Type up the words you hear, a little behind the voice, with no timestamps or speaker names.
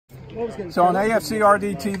So on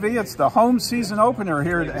AFCRDTV, it's the home season opener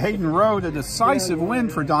here at Hayden Road. A decisive win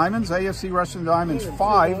for Diamonds. AFC Rushden Diamonds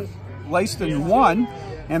 5, Leiston 1.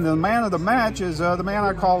 And the man of the match is the man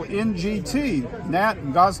I call NGT, Nat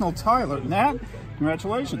Gosnal-Tyler. Nat,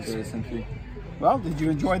 congratulations. Cheers, thank you. Well, did you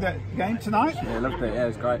enjoy that game tonight? Yeah, I loved it. Yeah, it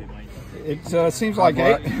was great. It seems like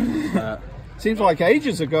seems like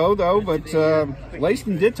ages ago, though, but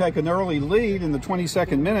Leiston did take an early lead in the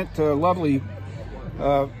 22nd minute. Lovely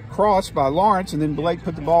cross by Lawrence, and then Blake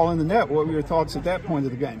put the ball in the net. What were your thoughts at that point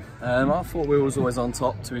of the game? I thought we was always on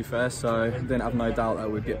top, to be fair, so I didn't have no doubt that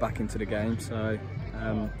we'd get back into the game. So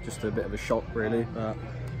just a bit of a shock, really, but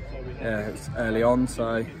yeah, it was early on,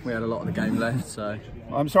 so we had a lot of the game left. So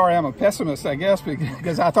I'm sorry, I'm a pessimist, I guess,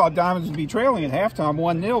 because I thought Diamonds would be trailing at halftime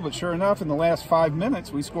 1-0, but sure enough, in the last 5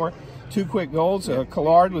 minutes, we scored 2 quick goals.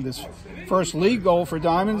 Collard with his first league goal for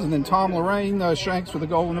Diamonds, and then Tom Lorraine Shanks with a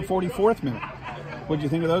goal in the 44th minute. What do you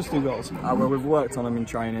think of those 2 goals? Well, we've worked on them in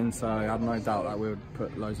training, so I have no doubt that we would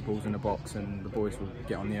put loads of balls in the box and the boys would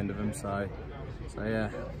get on the end of them. So yeah.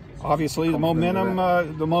 Obviously, the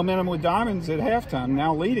momentum with Diamonds at halftime,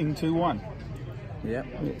 now leading 2-1. Yeah.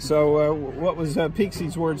 So what was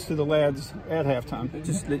Peaksy's words to the lads at halftime?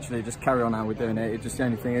 Just literally just carry on how we're doing it. The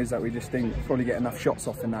only thing is that we just didn't probably get enough shots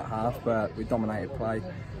off in that half, but we dominated play.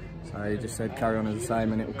 So he just said carry on as the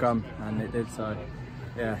same and it will come, and it did. So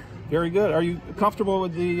yeah. Very good. Are you comfortable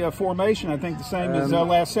with the formation? I think the same as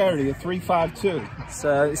last Saturday, a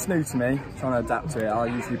 3-5-2. It's new to me, trying to adapt to it. I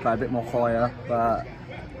usually play a bit more higher, but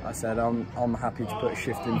I said I'm happy to put a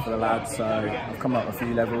shift in for the lads. So I've come up a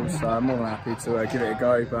few levels, so I'm more than happy to give it a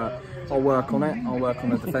go. But I'll work on it. I'll work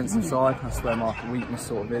on the defensive side. That's where my weakness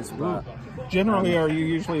sort of is. But generally, are you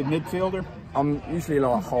usually a midfielder? I'm usually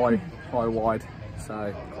like high wide,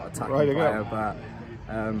 so quite attacking player. But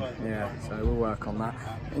yeah, so we'll work on that.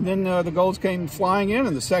 And then the goals came flying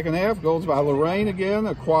in the second half. Goals by Lorraine again,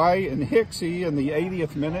 Aquai and Hicksy in the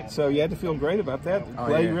 80th minute. So you had to feel great about that. The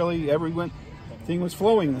play really, everything was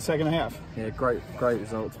flowing in the second half. Yeah, great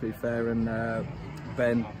result, to be fair. And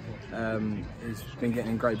Ben, he's been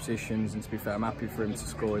getting in great positions, and to be fair, I'm happy for him to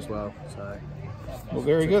score as well. So. Well,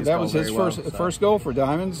 very good. That was his first goal for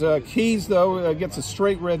Diamonds. Keys, though, gets a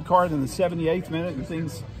straight red card in the 78th minute, and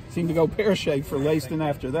things seemed to go pear-shaped for Leiston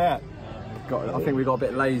after that. I think we got a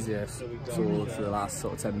bit lazier towards the last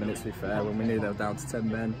sort of 10 minutes, to be fair, when we knew they were down to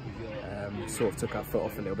 10 men. Sort of took our foot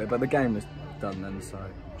off a little bit, but the game was done then, so.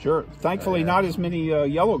 Sure. Thankfully, not as many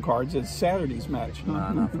yellow cards as Saturday's match. No,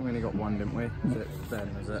 I think we only got 1, didn't we? Was it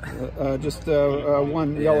Ben, was it? Just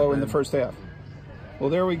 1 yellow in the first half. Well,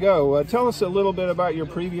 there we go. Tell us a little bit about your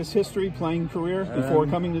previous history, playing career, before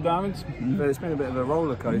coming to Diamonds. But it's been a bit of a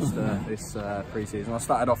roller coaster this pre-season. I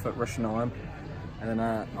started off at Rushden, and then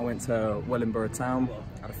I went to Wellingborough Town,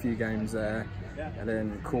 had a few games there, and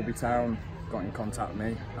then Corby Town got in contact with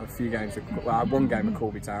me. Had a few games. I had 1 game at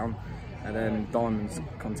Corby Town, and then Diamonds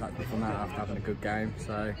contacted me from that after having a good game.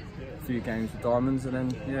 So a few games with Diamonds, and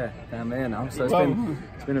then yeah, down there now. So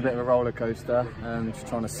it's been a bit of a roller coaster. Just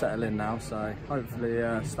trying to settle in now. So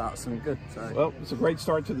hopefully start something good. So. Well, it's a great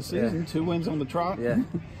start to the season. Yeah. 2 wins on the trot. Yeah.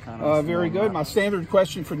 Very good. My standard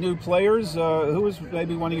question for new players: who was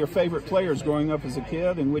maybe one of your favorite players growing up as a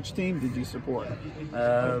kid, and which team did you support?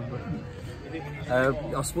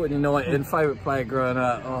 I supported United. Favourite player growing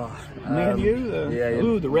up? Man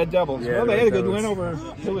U? The Red Devils. Yeah, well, they had a good win over,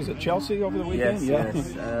 who was it, Chelsea over the weekend? Yes.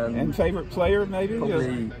 And favourite player, maybe?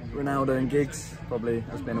 Probably Ronaldo and Giggs. Probably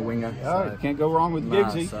has been a winger. So. Can't go wrong with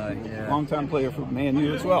Giggsy. Long-time player for Man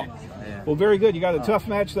U as well. Yeah. Well, very good. You got a tough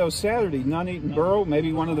match, though, Saturday. Nuneaton Borough,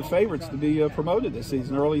 maybe one of the favourites to be promoted this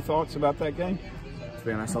season. Early thoughts about that game? To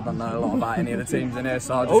be honest, I don't know a lot about any of the teams in here,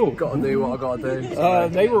 so I just got to do what I got to do. So.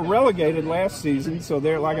 They were relegated last season, so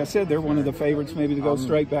they're, like I said, they're one of the favourites maybe to go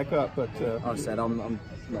straight back up. But I said I'm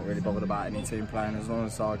not really bothered about any team playing as long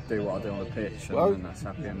as I do what I do on the pitch, and that's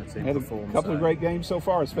happy and the team performs. A couple of great games so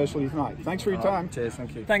far, especially tonight. Thanks for your time. Cheers,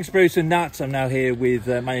 thank you. Thanks, Bruce and Nat. I'm now here with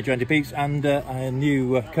manager Andy Peaks and a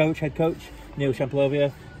new head coach, Neil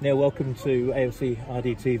Champelovier. Neil, welcome to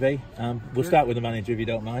AFCRDTV. We'll start with the manager if you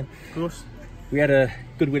don't mind. Of course. We had a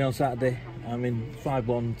good win on Saturday.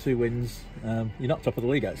 5-1, 2 wins. You're not top of the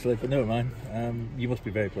league actually, but never mind. You must be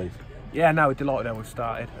very pleased. Yeah, no, we're delighted how we've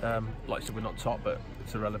started. Like I said, we're not top, but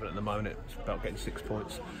it's irrelevant at the moment. It's about getting 6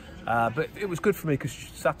 points. But it was good for me because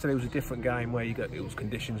Saturday was a different game where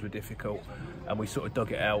conditions were difficult, and we sort of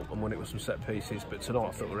dug it out and won it with some set pieces. But tonight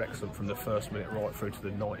I thought we were excellent from the first minute right through to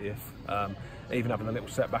the 90th. Even having a little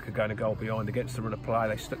setback of going a goal behind against the run of play,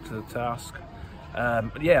 they stuck to the task.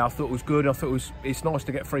 Yeah, I thought it was good. I thought it's nice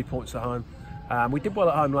to get 3 points at home. We did well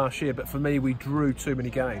at home last year, but for me, we drew too many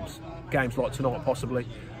games like tonight possibly.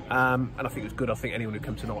 And I think it was good. I think anyone who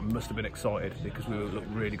came tonight must have been excited because we looked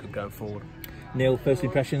really good going forward. Neil, first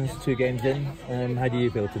impressions, 2 games in, how do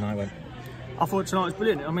you feel tonight went? I thought tonight was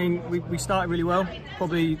brilliant. I mean, we started really well.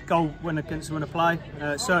 Probably goal went against the winner play.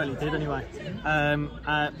 Certainly did anyway.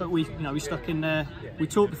 But we stuck in there. We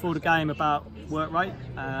talked before the game about work rate,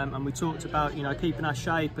 and we talked about keeping our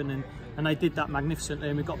shape, and they did that magnificently.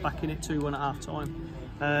 And we got back in it 2-1 at half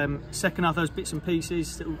time. Second half, those bits and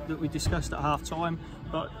pieces that we discussed at half time.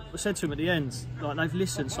 But I said to them at the end, like, they've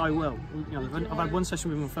listened so well. I've had one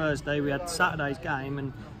session with them on Thursday. We had Saturday's game,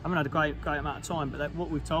 and I haven't had a great amount of time. But what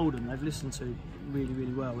we've told them, they've listened to really,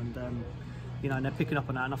 really well, and and they're picking up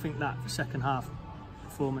on that. And I think that second half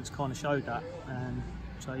performance kind of showed that.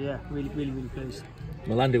 So yeah, really, really, really pleased.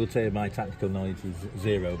 Well, Andy will tell you my tactical knowledge is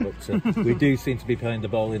 0, but we do seem to be playing the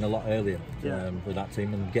ball in a lot earlier with that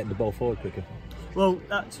team and getting the ball forward quicker. Well,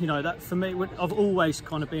 that's that for me. I've always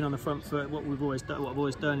kind of been on the front foot. What I've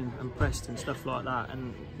always done and pressed and stuff like that.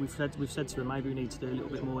 And we've said to them, maybe we need to do a little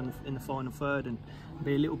bit more in the final third and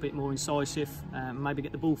be a little bit more incisive. Maybe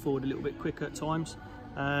get the ball forward a little bit quicker at times.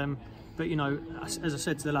 But as I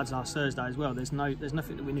said to the lads last Thursday as well, there's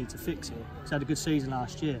nothing that we need to fix here. He's had a good season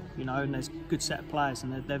last year, and there's a good set of players,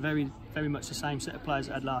 and they're very, very much the same set of players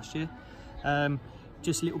that had last year.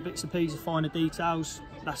 Just little bits and pieces, finer details.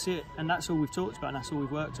 That's it, and that's all we've talked about, and that's all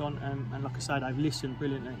we've worked on. And like I say, they've listened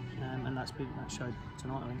brilliantly, and that showed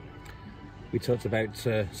tonight, I think. We talked about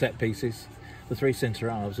set pieces. The 3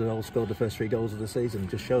 centre-halves have all scored the first 3 goals of the season.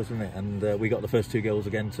 Just shows, doesn't it? And we got the first 2 goals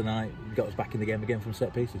again tonight. Got us back in the game again from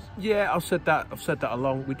set pieces. Yeah, I've said that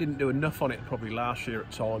along. We didn't do enough on it probably last year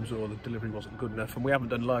at times, or the delivery wasn't good enough. And we haven't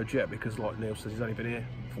done loads yet because, like Neil says, he's only been here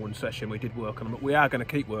for 1 session. We did work on them, but we are going to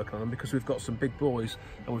keep working on them because we've got some big boys,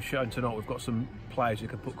 and we've shown tonight we've got some players who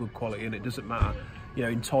can put good quality in. It doesn't matter.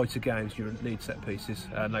 In tighter games, you need set pieces,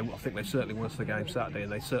 and I think they certainly won us the game Saturday,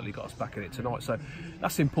 and they certainly got us back in it tonight. So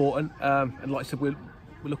that's important. And like I said, we're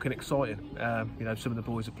looking exciting. Some of the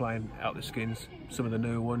boys are playing out their skins, some of the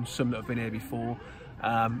newer ones, some that have been here before.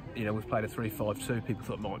 We've played a 3-5-2. People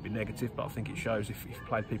thought it might be negative, but I think it shows if you've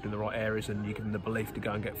played people in the right areas and you give them the belief to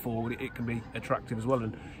go and get forward, it can be attractive as well.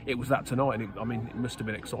 And it was that tonight. And it must have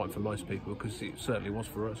been exciting for most people because it certainly was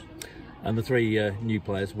for us. And the 3 new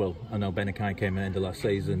players, well, I know Benakai came in the end of last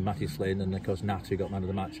season, Matty Slane, and of course Nat, who got man of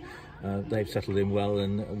the match. They've settled in well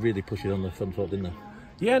and really pushed it on the front foot, didn't they?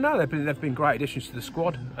 Yeah, no, they've been great additions to the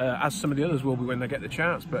squad, as some of the others will be when they get the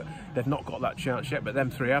chance, but they've not got that chance yet. But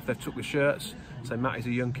them 3 have. They've took the shirts. So Matty's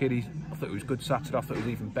a young kid. I thought he was good Saturday. I thought he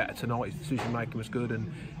was even better tonight. His decision making was good,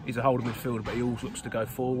 and he's a holding midfielder, but he always looks to go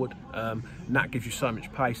forward. Nat gives you so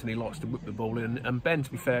much pace, and he likes to whip the ball in. And Ben,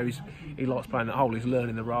 to be fair, he likes playing that hole. He's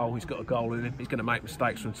learning the role. He's got a goal in him. He's going to make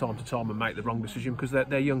mistakes from time to time and make the wrong decision because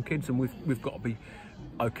they're young kids, and we've got to be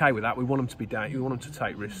okay with that. We want them to be down. We want them to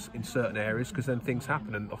take risks in certain areas because then things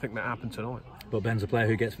happen, and I think that happened tonight. But Ben's a player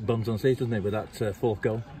who gets bums on seats, doesn't he, with that 4th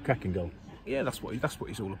goal, cracking goal. Yeah, that's what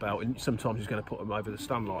he's all about. And sometimes he's going to put them over the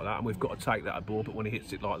stand like that, and we've got to take that aboard. But when he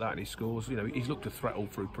hits it like that and he scores, he's looked a threat all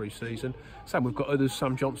through pre-season. Same, we've got others.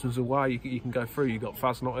 Sam Johnson's away. You can go through. You've got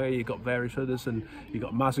Faz not here. You've got various others, and you've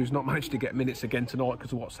got Maz who's not managed to get minutes again tonight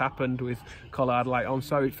because of what's happened with Collard late on.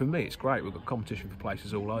 So for me, it's great. We've got competition for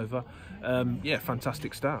places all over. Yeah,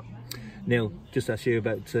 fantastic start. Neil, just ask you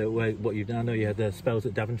about what you've done. I know you had spells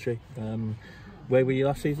at Daventry. Where were you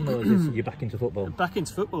last season, or is this you're back into football? Back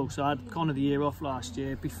into football, so I had kind of the year off last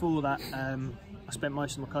year. Before that, I spent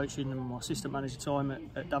most of my coaching and my assistant manager time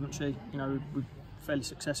at Daventry. We were fairly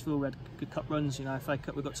successful. We had good cup runs. FA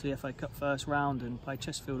Cup. We got to the FA Cup first round and played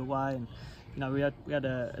Chesterfield away, and we had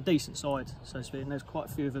a decent side, so to speak. And there's quite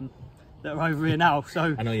a few of them that are over here now.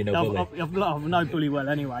 So I know you know Bully. I've known Bully well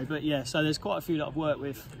anyway, but yeah. So there's quite a few that I've worked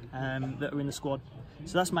with that are in the squad.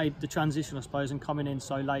 So that's made the transition, I suppose, and coming in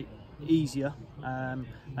so late easier,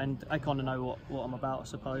 and I kind of know what I'm about, I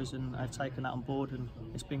suppose, and I've taken that on board, and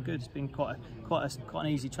it's been good. It's been quite an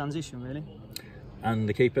easy transition, really. And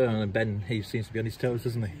the keeper, and Ben, he seems to be on his toes,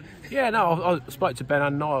 doesn't he? Yeah, no, I spoke to Ben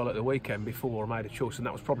and Niall at the weekend before I made a choice, and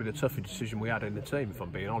that was probably the toughest decision we had in the team, if I'm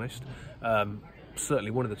being honest.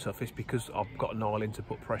 Certainly one of the toughest because I've got Niall in to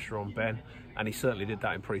put pressure on Ben, and he certainly did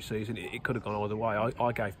that in pre-season. It could have gone either way.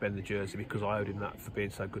 I gave Ben the jersey because I owed him that for being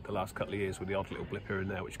so good the last couple of years with the odd little blip here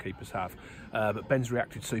and there which keepers have. But Ben's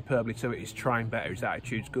reacted superbly to it. He's trained better, his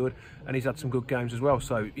attitude's good, and he's had some good games as well.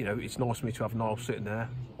 So, it's nice for me to have Niall sitting there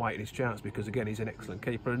waiting his chance because, again, he's an excellent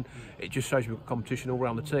keeper, and it just shows we've got competition all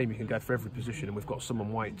around the team. You can go for every position, and we've got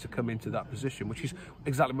someone waiting to come into that position, which is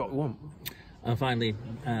exactly what we want. And finally,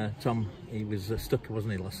 Tom, he was stuck,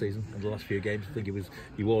 wasn't he, last season? In the last few games, I think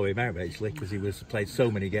he wore him out actually, because he played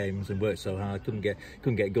so many games and worked so hard, couldn't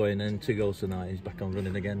get going. And 2 goals tonight, he's back on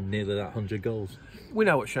running again, nearly that 100 goals. We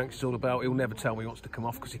know what Shanks is all about. He'll never tell me he wants to come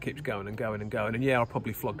off because he keeps going and going and going. And yeah, I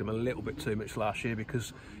probably flogged him a little bit too much last year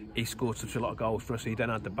because he scored such a lot of goals for us. He then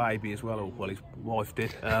had the baby as well, or well, his wife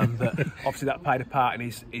did. But obviously that played a part, and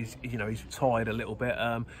he's tired a little bit.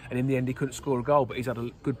 And in the end, he couldn't score a goal. But he's had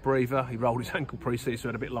a good breather. He rolled his ankle pre-season, so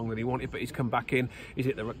had a bit longer than he wanted. But he's come back in. He's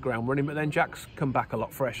hit the ground running. But then Jack's come back a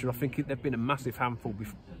lot fresher. I think they've been a massive handful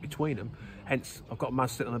between them. Hence, I've got Maz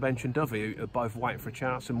sitting on the bench and Dovey, who are both waiting for a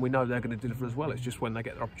chance, and we know they're going to deliver as well. It's just when they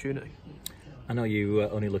get their opportunity. I know you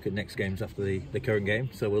only look at next games after the current game,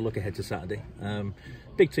 so we'll look ahead to Saturday.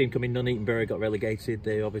 Big team coming, Nuneaton Borough got relegated.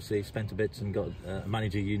 They obviously spent a bit and got a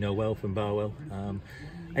manager you know well from Barwell.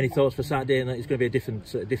 Any thoughts for Saturday? And it's going to be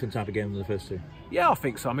a different type of game than the first 2. Yeah, I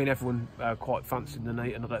think so. I mean, everyone quite fancied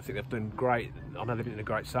Nuneaton. I don't think they've done great. I know they've been a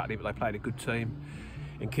great Saturday, but they played a good team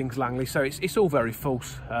in Kings Langley, so it's all very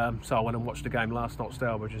false. So I went and watched the game last night,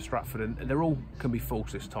 Stalybridge and Stratford, and they're all can be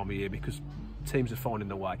false this time of year because teams are finding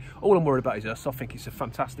their way. All I'm worried about is us. I think it's a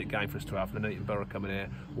fantastic game for us to have. Nuneaton Borough coming here.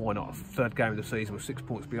 Why not? 3rd game of the season with 6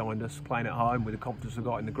 points behind us, playing at home with the confidence we've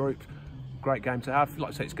got in the group. Great game to have.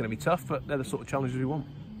 Like I say, it's going to be tough, but they're the sort of challenges we want.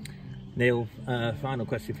 Neil, final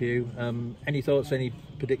question for you. Any thoughts, any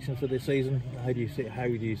predictions for this season? How do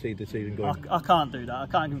you see the season going? I can't do that. I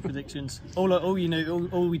can't give predictions. All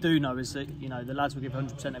we do know is that the lads will give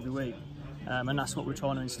 100% every week, and that's what we're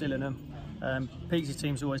trying to instill in them. Peaks's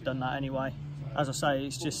team's always done that anyway. As I say,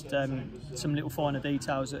 it's just some little finer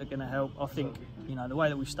details that are going to help. I think the way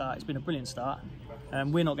that we've started, it's been a brilliant start.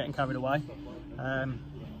 We're not getting carried away.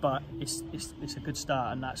 But it's a good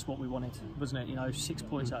start, and that's what we wanted, wasn't it? 6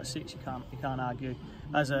 points out of 6, you can't argue.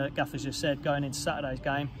 As Gaffer's just said, going into Saturday's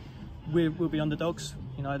game, we'll be underdogs.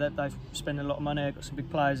 They've spent a lot of money, got some big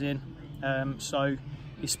players in, so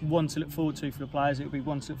it's one to look forward to for the players. It'll be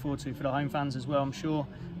one to look forward to for the home fans as well, I'm sure.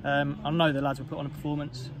 I know the lads will put on a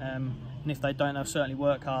performance, and if they don't, they'll certainly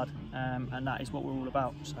work hard, and that is what we're all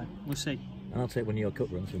about. So we'll see. And I'll take one of your cup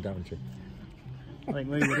runs from Daventry. I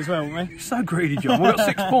think we would as well, wouldn't we? So greedy, John. We've got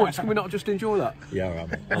 6 points. Can we not just enjoy that? Yeah, all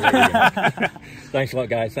right, mate. I'll let you go. Thanks a lot,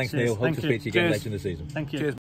 guys. Thanks, Cheers. Neil. Hope to speak to you again later in the season. Thank you. Cheers.